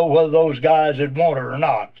didn't know whether those guys would want her or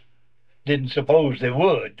not. Didn't suppose they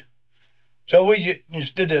would. So we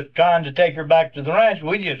instead of trying to take her back to the ranch,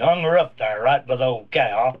 we just hung her up there right by the old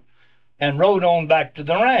cow and rode on back to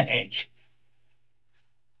the ranch.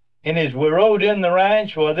 And as we rode in the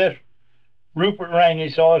ranch, well, this Rupert Rainey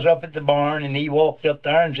saw us up at the barn, and he walked up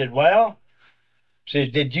there and said, well, says,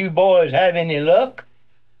 did you boys have any luck?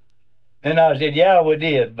 And I said, yeah, we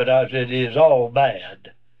did, but I said, it's all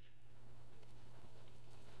bad.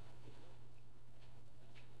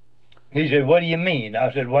 He said, what do you mean?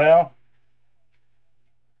 I said, well,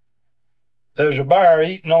 there's a bear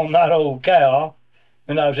eating on that old cow,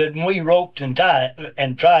 and I said, and we roped and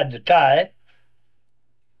tried to tie it,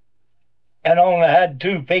 and only had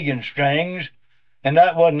 2 picking strings, and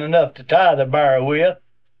that wasn't enough to tie the bear with.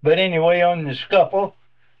 But anyway, on the scuffle,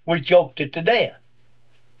 we choked it to death.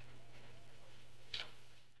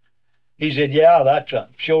 He said, yeah, that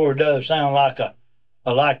sure does sound like a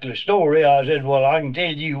likely story. I said, well, I can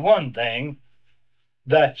tell you one thing.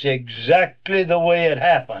 That's exactly the way it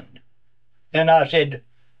happened. And I said,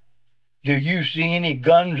 do you see any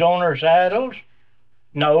guns on her saddles?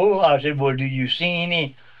 No. I said, well, do you see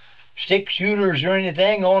any 6-shooters or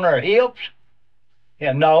anything on her hips?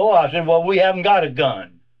 Yeah, no. I said, well, we haven't got a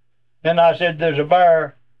gun. And I said, there's a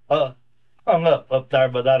bear hung up there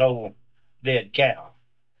by that old dead cow.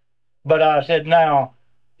 But I said, now,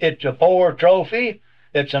 it's a poor trophy.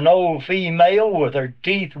 It's an old female with her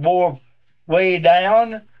teeth wore way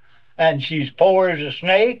down, and she's poor as a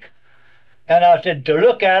snake. And I said, to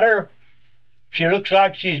look at her, she looks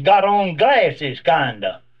like she's got on glasses,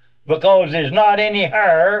 kinda, because there's not any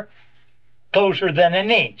hair closer than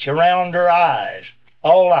an inch around her eyes.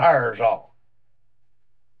 all the hairs off.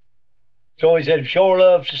 So he said, sure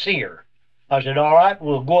loves to see her. I said, all right,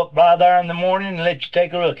 we'll go up by there in the morning and let you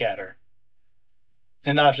take a look at her.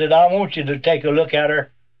 And I said, I want you to take a look at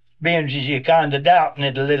her, being as you're kind of doubting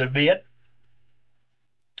it a little bit.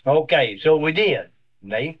 Okay, so we did.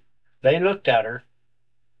 They looked at her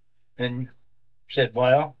and said,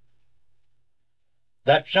 well,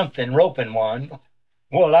 that's something, roping one.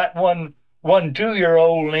 Well, that one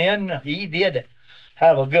 2-year-old Lynn, he did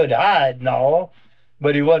have a good hide and all,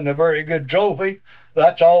 but he wasn't a very good trophy.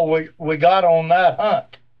 That's all we got on that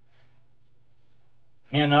hunt.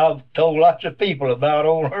 And I've told lots of people about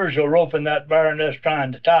old Herschel roping that bear and us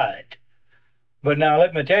trying to tie it. But now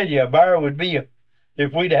let me tell you, a bear would be,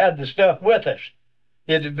 if we'd had the stuff with us,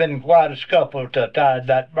 it'd have been quite a scuffle to tie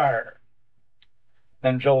that bear.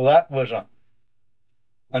 And so that was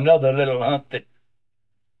another little hunt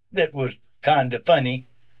that was kind of funny.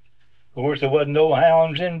 Of course, there wasn't no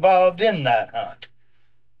hounds involved in that hunt.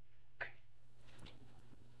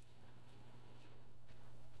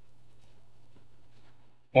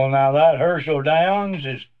 Well, now that Herschel Downs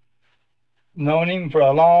has known him for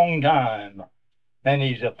a long time, and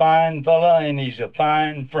he's a fine fella and he's a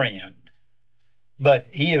fine friend. But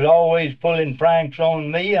he is always pulling pranks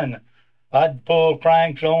on me, and I'd pull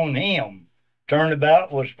pranks on him.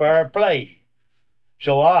 Turnabout was fair play.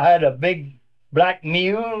 So I had a big black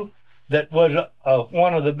mule that was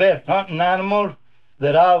one of the best hunting animals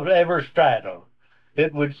that I've ever straddled.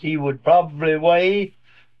 He would probably weigh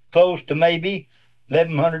close to maybe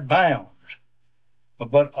 1,100 pounds.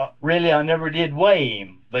 But really, I never did weigh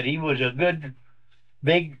him. But he was a good,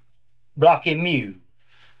 big, blocky mule.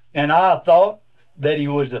 And I thought that he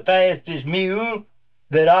was the fastest mule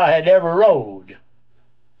that I had ever rode.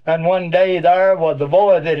 And one day there was the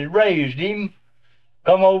boy that had raised him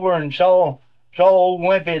come over and saw old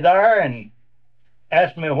Wimpy there and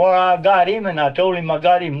asked me where I got him, and I told him I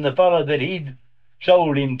got him the fellow that he'd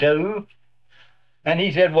sold him to. And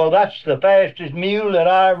he said, well, that's the fastest mule that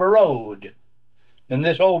I ever rode. And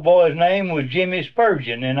this old boy's name was Jimmy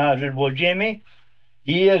Spurgeon. And I said, well, Jimmy,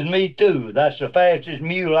 he is me too. That's the fastest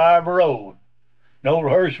mule I ever rode. And old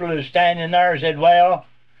Herschel is standing there and said, well,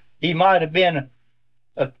 he might have been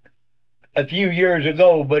a few years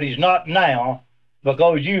ago, but he's not now,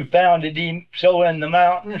 because you founded him so in the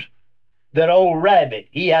mountains that old Rabbit,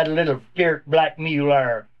 he had a little fierce black mule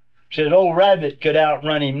there. Said old Rabbit could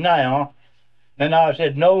outrun him now. And I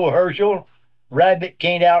said, no, Herschel, Rabbit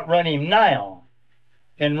can't outrun him now.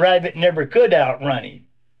 And Rabbit never could outrun him.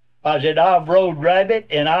 I said, I've rode Rabbit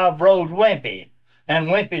and I've rode Wimpy. And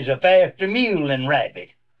Wimpy's a faster mule than Rabbit.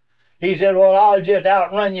 He said, well, I'll just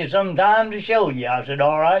outrun you sometime to show you. I said,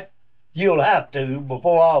 all right, you'll have to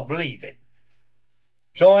before I'll believe it.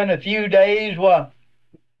 So in a few days, well,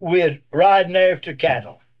 we was riding after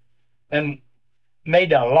cattle and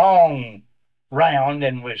made a long round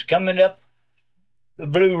and was coming up the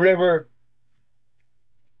Blue River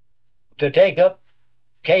to take up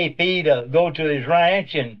KP to go to his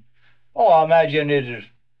ranch, and I imagine it was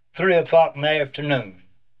 3 o'clock in the afternoon.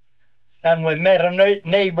 And we met a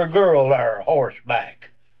neighbor girl there, horseback.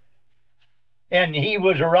 And he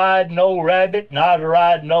was riding old Rabbit, and I was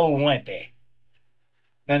riding old Wimpy.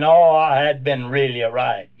 And I had been really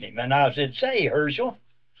riding him. And I said, say, Herschel,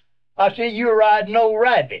 I said, you're riding old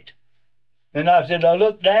Rabbit. And I said, I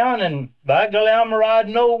looked down, and by golly, I'm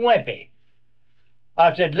riding old Wimpy.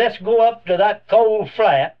 I said, let's go up to that cold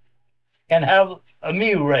flat and have a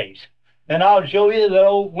mule race. And I'll show you that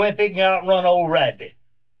old Wimpy can outrun old Rabbit.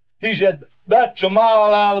 He said, that's a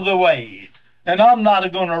mile out of the way. And I'm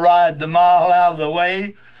not going to ride the mile out of the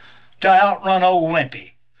way to outrun old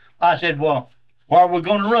Wimpy. I said, well, where are we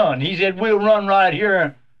going to run? He said, we'll run right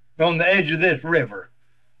here on the edge of this river.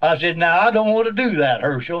 I said, now, I don't want to do that,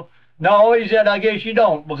 Herschel. No, he said, I guess you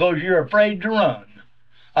don't, because you're afraid to run.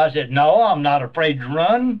 I said, no, I'm not afraid to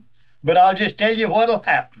run, but I'll just tell you what'll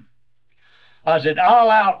happen. I said, I'll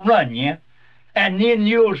outrun you, and then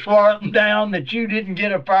you'll swear up and down that you didn't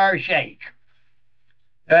get a fair shake.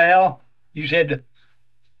 Well, he said,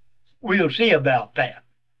 we'll see about that.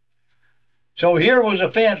 So here was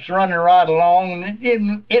a fence running right along,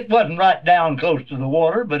 and it wasn't right down close to the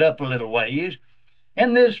water, but up a little ways.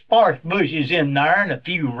 And there's sparse bushes in there, and a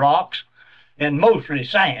few rocks, and mostly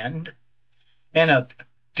sand, and a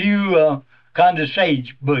few kind of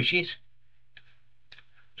sage bushes.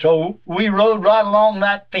 So we rode right along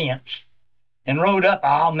that fence, and rode up.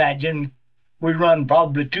 I imagine we run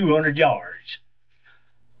probably 200 yards.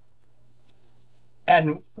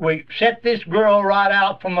 And we set this girl right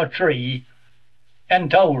out from a tree and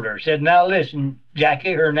told her, said, now listen,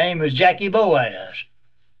 Jackie, her name is Jackie Boaz.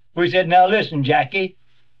 We said, now listen, Jackie.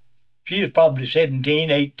 She was probably 17,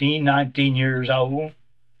 18, 19 years old.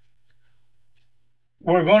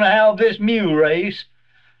 We're going to have this mule race,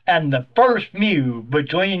 and the first mule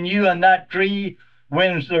between you and that tree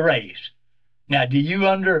wins the race. Now, do you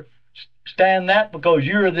understand that? Because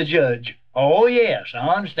you're the judge. Oh, yes, I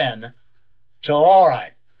understand that. So, all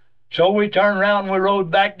right. So we turned around and we rode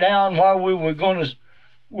back down while we was going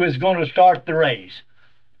to start the race.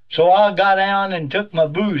 So I got down and took my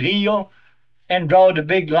boot heel and drawed a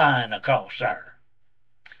big line across there.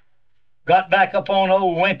 Got back up on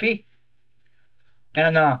old Wimpy,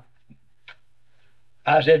 and I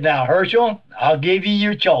said, now, Herschel, I'll give you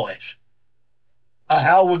your choice of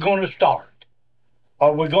how we're going to start.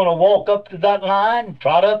 Are we going to walk up to that line,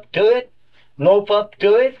 trot up to it, lope up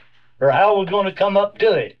to it, or how are we going to come up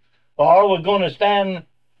to it? Or are we going to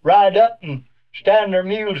ride up and stand our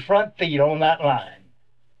mule's front feet on that line?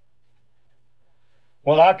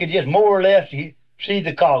 Well, I could just more or less see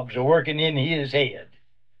the cogs are working in his head.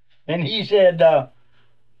 And he said,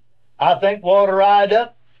 I think we ought to ride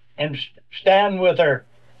up and stand with our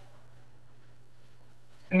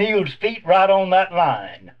mule's feet right on that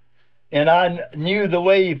line. And I knew the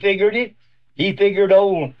way he figured it. He figured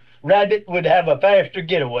old Rabbit would have a faster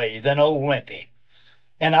getaway than old Wimpy.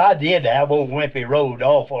 And I did have old Wimpy rode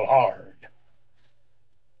awful hard.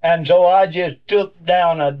 And so I just took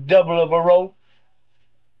down a double of a rope,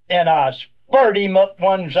 and I spurred him up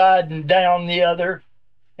one side and down the other,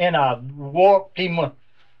 and I warped him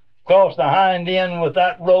across the hind end with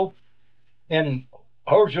that rope. And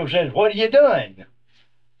Herschel says, what are you doing?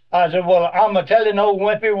 I said, well, I'm telling old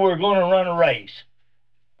Wimpy we're going to run a race.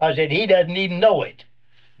 I said, he doesn't even know it.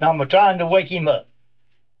 And I'm trying to wake him up.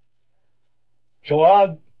 So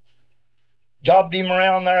I jobbed him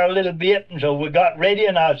around there a little bit, and so we got ready,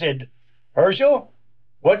 and I said, Herschel,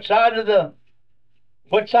 what side do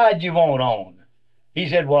you want on? He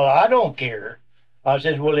said, well, I don't care. I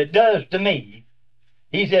said, well, it does to me.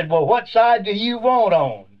 He said, well, what side do you want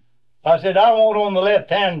on? I said, I want on the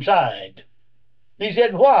left-hand side. He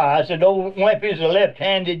said, why? I said, old Wimpy's a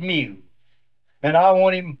left-handed mule, and I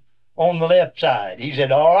want him on the left side. He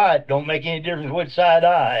said, all right, don't make any difference which side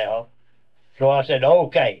I have. So I said,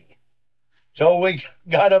 okay. So we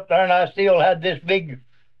got up there, and I still had this big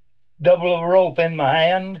double of rope in my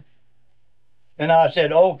hand. And I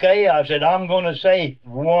said, okay. I said, I'm going to say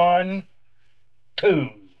 1, 2.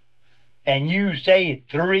 And you say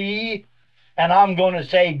 3, and I'm going to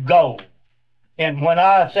say go. And when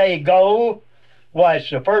I say go, why, it's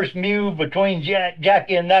the first mule between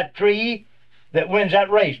Jackie and that tree that wins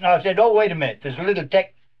that race. And I said, oh, wait a minute. There's a little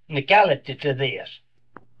technicality to this.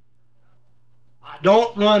 I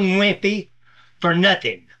don't run Wimpy for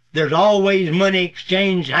nothing. There's always money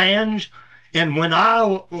exchanged hands. And when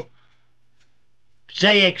I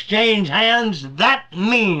say exchange hands, that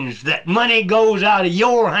means that money goes out of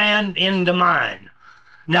your hand into mine.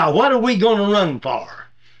 Now, what are we going to run for?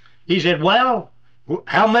 He said, well,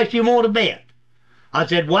 how much you want to bet? I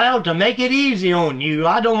said, well, to make it easy on you,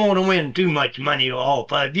 I don't want to win too much money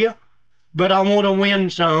off of you, but I want to win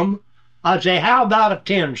some. I say, how about a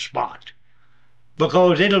 10 spot?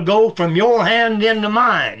 Because it'll go from your hand into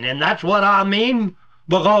mine, and that's what I mean,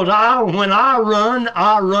 because when I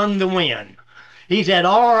run the win. He said,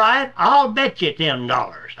 all right, I'll bet you $10.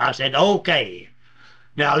 I said, okay.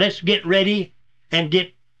 Now let's get ready and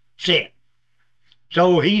get set.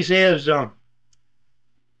 So he says,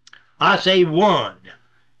 I say 1.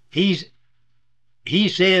 He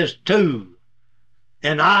says 2.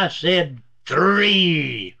 And I said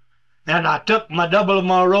 3. And I took my double of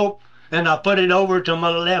my rope and I put it over to my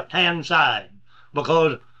left-hand side,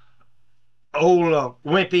 because old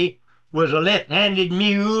Wimpy was a left-handed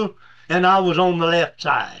mule and I was on the left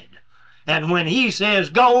side. And when he says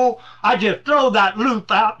go, I just throw that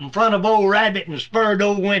loop out in front of old Rabbit and spurred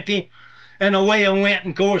old Wimpy, and away I went,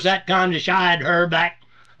 and of course that kind of shied her back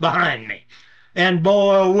behind me. And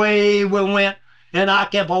boy, away we went, and I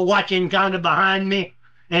kept a watching kind of behind me,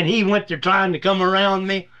 and he went to trying to come around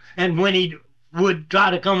me, and when he would try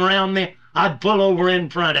to come around me, I'd pull over in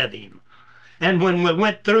front of him. And when we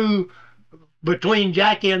went through between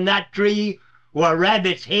Jackie and that tree, well,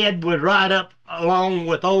 Rabbit's head was right up along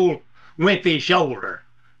with old Wimpy's shoulder,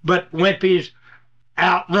 but Wimpy's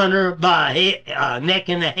outrunner by a neck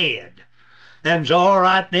and a head. And so, all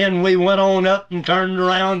right, then we went on up and turned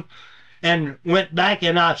around and went back,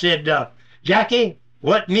 and I said, Jackie,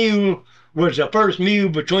 what mule was the first mule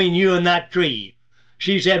between you and that tree?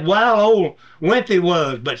 She said, well, old Wimpy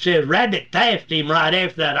was, but says Rabbit passed him right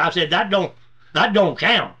after that. I said, that don't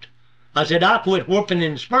count. I said, I quit whooping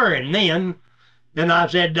and spurring then. And I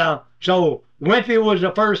said, so Wimpy was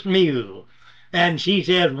the first mule. And she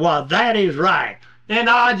says, well, that is right. And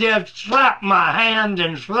I just slapped my hands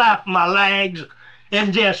and slapped my legs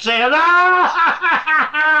and just said,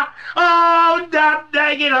 ah, oh,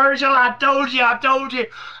 dang it, Herschel, I told you.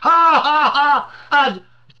 Ha, ha, ha. I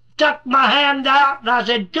stuck my hand out and I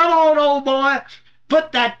said, come on, old boy,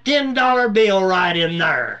 put that $10 bill right in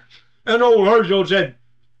there. And old Herschel said,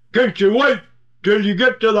 can't you wait till you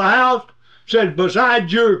get to the house? Said,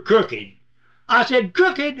 besides, you're crooked. I said,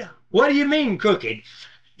 crooked? What do you mean crooked?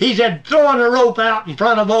 He said, throwing a rope out in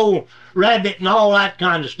front of old Rabbit and all that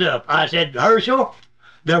kind of stuff. I said, Herschel,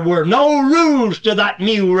 there were no rules to that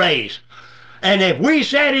mule race. And if we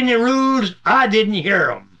set any rules, I didn't hear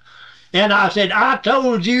them. And I said, I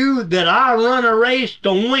told you that I run a race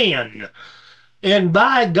to win. And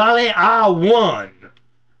by golly, I won.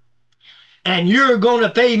 And you're going to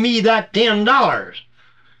pay me that $10.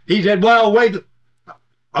 He said, well, wait,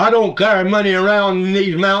 I don't carry money around in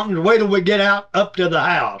these mountains. Wait till we get out up to the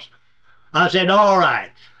house. I said, all right.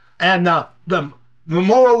 And the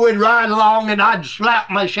more we'd ride along, and I'd slap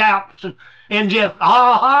my shouts and just,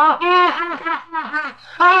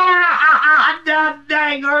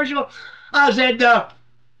 dang, Herschel. I said,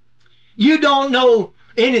 you don't know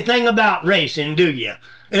anything about racing, do you?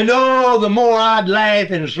 And oh, the more I'd laugh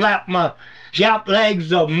and slap my shout legs,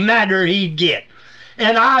 the madder he'd get.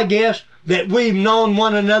 And I guess that we've known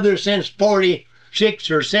one another since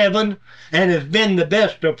 46 or 7 and have been the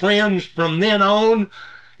best of friends from then on.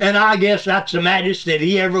 And I guess that's the maddest that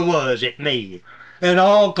he ever was at me. And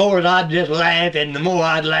of course I'd just laugh, and the more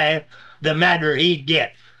I'd laugh, the madder he'd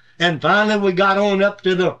get. And finally we got on up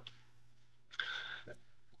to the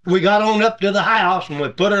house, and we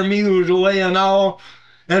put our mules away and all.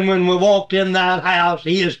 And when we walked in that house,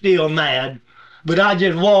 he is still mad. But I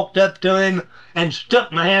just walked up to him and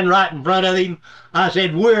stuck my hand right in front of him. I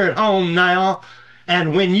said, we're at home now,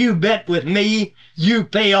 and when you bet with me, you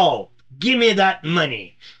pay off. Give me that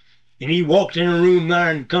money. And he walked in the room there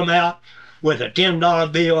and come out with a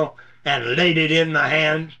 $10 bill and laid it in my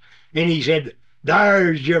hands. And he said,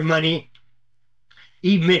 there's your money,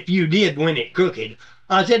 even if you did win it crooked.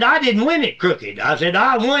 I said, I didn't win it crooked. I said,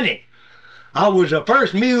 I won it. I was the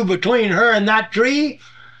first mule between her and that tree,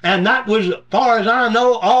 and that was, as far as I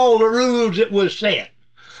know, all the rules that was set.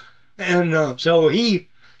 And so he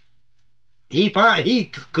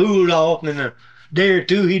cooled off, and in a day or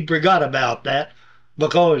two he'd forgot about that,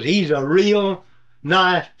 because he's a real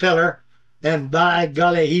nice feller, and by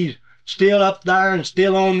golly, he's still up there and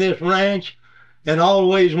still on this ranch, and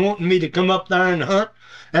always wanting me to come up there and hunt.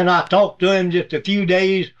 And I talked to him just a few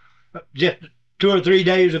days, just 2 or 3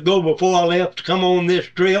 days ago before I left to come on this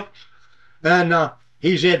trip. And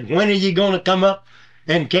he said, when are you going to come up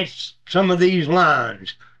and catch some of these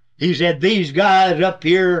lines? He said, these guys up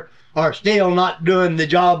here are still not doing the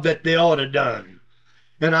job that they ought to done.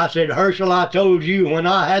 And I said, Herschel, I told you when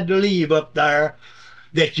I had to leave up there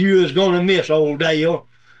that you was going to miss old Dale.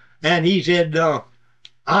 And he said,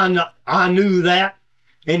 I knew that.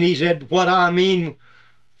 And he said, what I mean,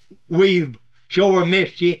 we've sure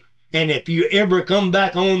missed you. And if you ever come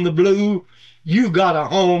back on the Blue, you got a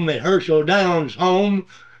home at Herschel Downs' home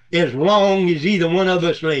as long as either one of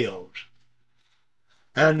us lives.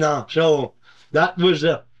 And so that was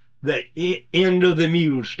the end of the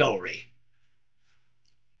mule story.